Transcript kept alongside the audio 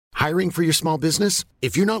Hiring for your small business?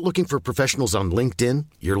 If you're not looking for professionals on LinkedIn,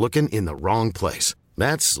 you're looking in the wrong place.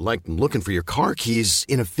 That's like looking for your car keys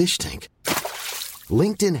in a fish tank.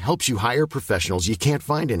 LinkedIn helps you hire professionals you can't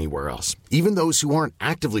find anywhere else, even those who aren't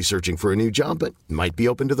actively searching for a new job but might be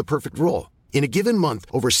open to the perfect role. In a given month,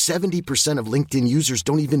 over 70% of LinkedIn users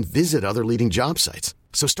don't even visit other leading job sites.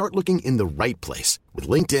 So start looking in the right place. With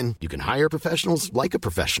LinkedIn, you can hire professionals like a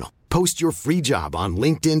professional. Post your free job on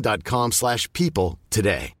linkedin.com/people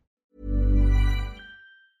today.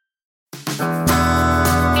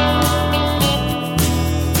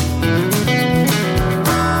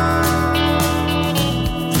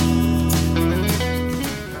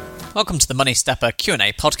 Welcome to the Money Stepper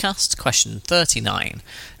Q&A podcast, question 39.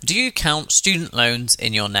 Do you count student loans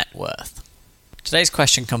in your net worth? Today's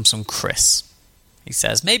question comes from Chris. He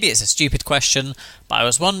says, maybe it's a stupid question, but I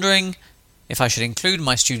was wondering if I should include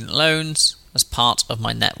my student loans as part of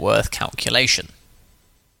my net worth calculation.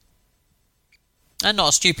 And not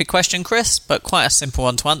a stupid question, Chris, but quite a simple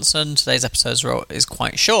one to answer, and today's episode is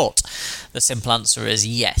quite short. The simple answer is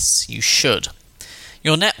yes, you should.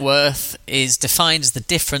 Your net worth is defined as the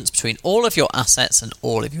difference between all of your assets and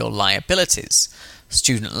all of your liabilities.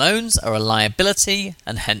 Student loans are a liability,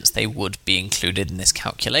 and hence they would be included in this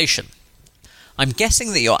calculation. I'm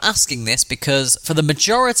guessing that you're asking this because for the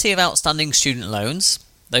majority of outstanding student loans,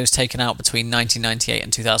 those taken out between 1998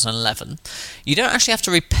 and 2011, you don't actually have to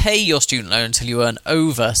repay your student loan until you earn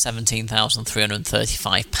over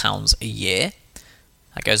 £17,335 a year.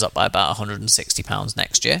 That goes up by about £160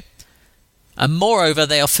 next year. And moreover,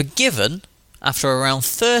 they are forgiven after around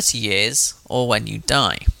 30 years or when you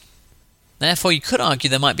die. Therefore, you could argue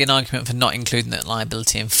there might be an argument for not including that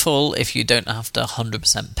liability in full if you don't have to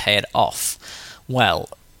 100% pay it off. Well,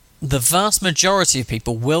 the vast majority of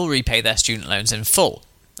people will repay their student loans in full,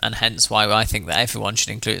 and hence why I think that everyone should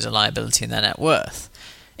include it as a liability in their net worth.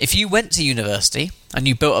 If you went to university and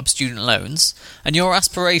you built up student loans, and your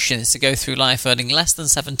aspiration is to go through life earning less than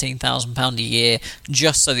 £17,000 a year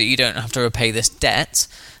just so that you don't have to repay this debt,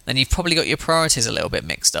 then you've probably got your priorities a little bit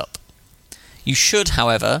mixed up. You should,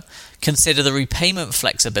 however, consider the repayment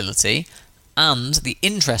flexibility and the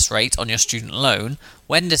interest rate on your student loan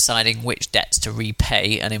when deciding which debts to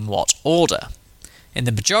repay and in what order. In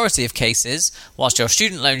the majority of cases, whilst your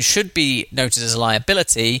student loan should be noted as a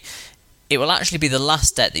liability, it will actually be the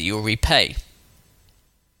last debt that you will repay.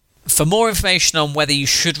 For more information on whether you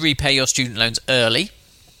should repay your student loans early,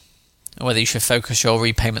 or whether you should focus your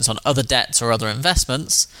repayments on other debts or other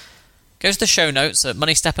investments, go to the show notes at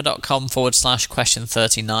moneystepper.com/question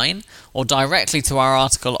 39, or directly to our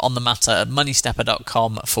article on the matter at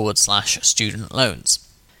moneystepper.com/student loans.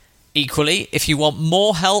 Equally, if you want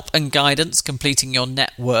more help and guidance completing your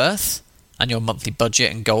net worth and your monthly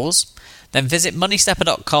budget and goals, then visit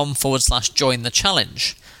moneystepper.com/join the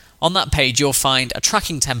challenge. On that page, you'll find a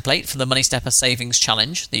tracking template for the Money Stepper Savings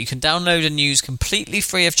Challenge that you can download and use completely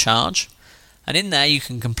free of charge. And in there, you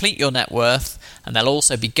can complete your net worth, and there'll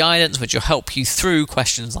also be guidance which will help you through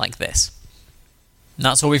questions like this. And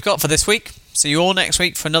that's all we've got for this week. See you all next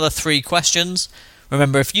week for another 3 questions.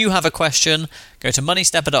 Remember, if you have a question, go to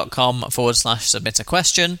moneystepper.com/submit a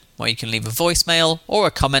question, where you can leave a voicemail or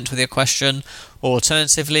a comment with your question, or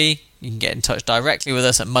alternatively, you can get in touch directly with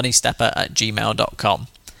us at moneystepper@gmail.com.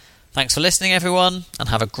 Thanks for listening, everyone, and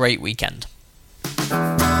have a great weekend.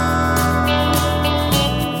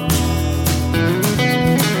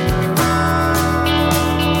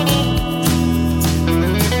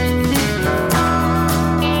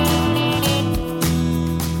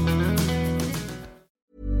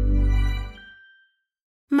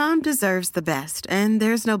 Mom deserves the best, and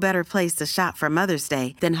there's no better place to shop for Mother's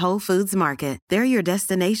Day than Whole Foods Market. They're your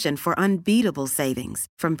destination for unbeatable savings,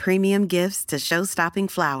 from premium gifts to show-stopping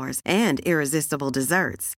flowers and irresistible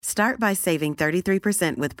desserts. Start by saving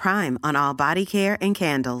 33% with Prime on all body care and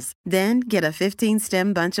candles. Then get a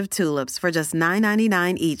 15-stem bunch of tulips for just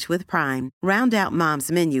 $9.99 each with Prime. Round out Mom's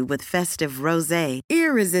menu with festive rosé,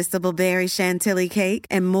 irresistible berry chantilly cake,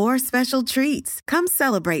 and more special treats. Come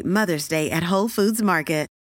celebrate Mother's Day at Whole Foods Market.